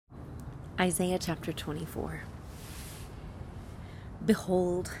Isaiah chapter 24.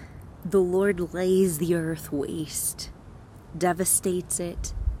 Behold, the Lord lays the earth waste, devastates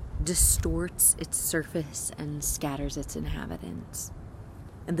it, distorts its surface, and scatters its inhabitants.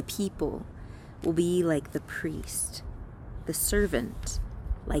 And the people will be like the priest, the servant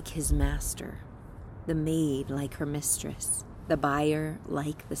like his master, the maid like her mistress, the buyer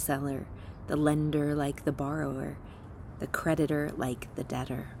like the seller, the lender like the borrower, the creditor like the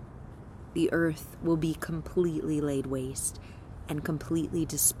debtor. The earth will be completely laid waste and completely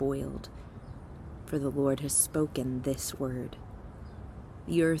despoiled, for the Lord has spoken this word.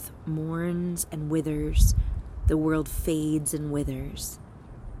 The earth mourns and withers, the world fades and withers.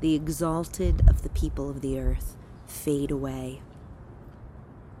 The exalted of the people of the earth fade away.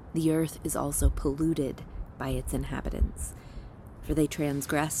 The earth is also polluted by its inhabitants, for they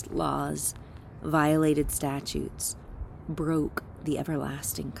transgressed laws, violated statutes, broke the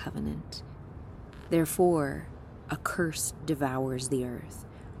everlasting covenant. Therefore, a curse devours the earth,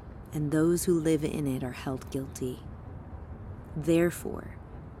 and those who live in it are held guilty. Therefore,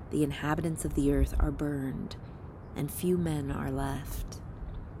 the inhabitants of the earth are burned, and few men are left.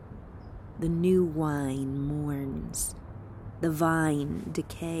 The new wine mourns, the vine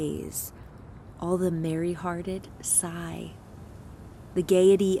decays, all the merry-hearted sigh. The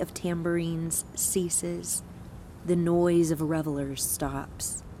gaiety of tambourines ceases, the noise of revelers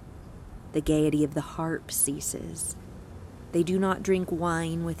stops. The gaiety of the harp ceases. They do not drink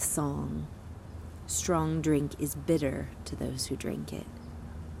wine with song. Strong drink is bitter to those who drink it.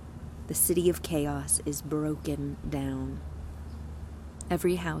 The city of chaos is broken down.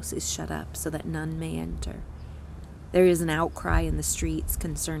 Every house is shut up so that none may enter. There is an outcry in the streets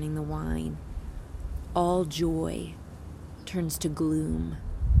concerning the wine. All joy turns to gloom.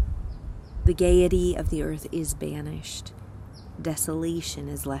 The gaiety of the earth is banished. Desolation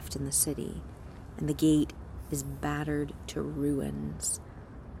is left in the city, and the gate is battered to ruins.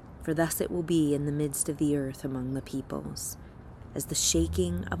 For thus it will be in the midst of the earth among the peoples, as the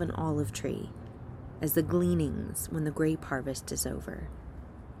shaking of an olive tree, as the gleanings when the grape harvest is over.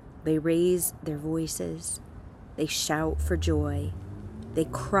 They raise their voices, they shout for joy, they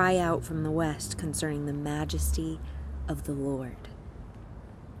cry out from the west concerning the majesty of the Lord.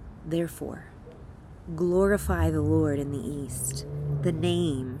 Therefore, glorify the Lord in the east, the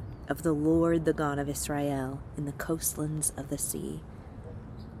name of the Lord, the God of Israel, in the coastlands of the sea.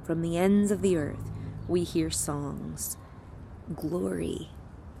 From the ends of the earth we hear songs, glory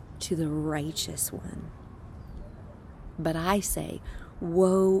to the righteous one. But I say,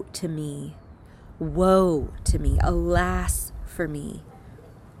 woe to me, alas for me.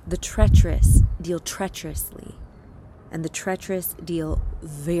 The treacherous deal treacherously, and the treacherous deal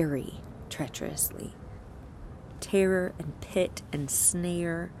very treacherously. Terror and pit and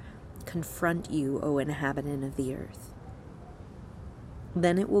snare confront you, O inhabitant of the earth.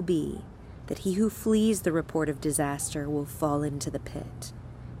 Then it will be that he who flees the report of disaster will fall into the pit,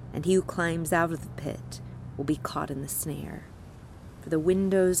 and he who climbs out of the pit will be caught in the snare. For the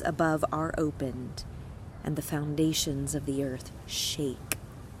windows above are opened, and the foundations of the earth shake.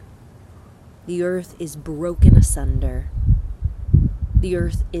 The earth is broken asunder. The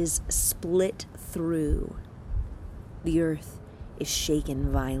earth is split through. The earth is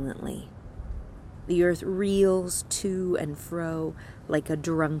shaken violently. The earth reels to and fro like a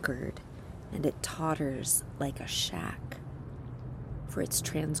drunkard, and it totters like a shack. For its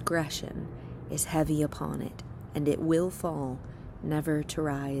transgression is heavy upon it, and it will fall, never to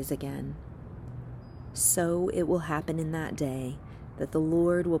rise again. So it will happen in that day that the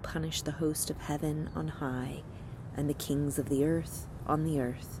Lord will punish the host of heaven on high, and the kings of the earth on the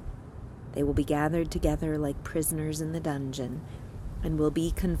earth. They will be gathered together like prisoners in the dungeon, and will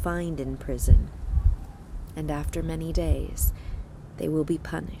be confined in prison. And after many days they will be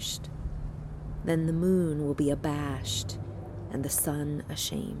punished. Then the moon will be abashed, and the sun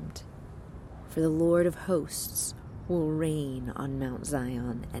ashamed. For the Lord of hosts will reign on Mount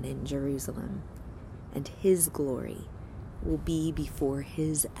Zion and in Jerusalem, and his glory will be before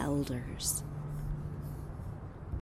his elders.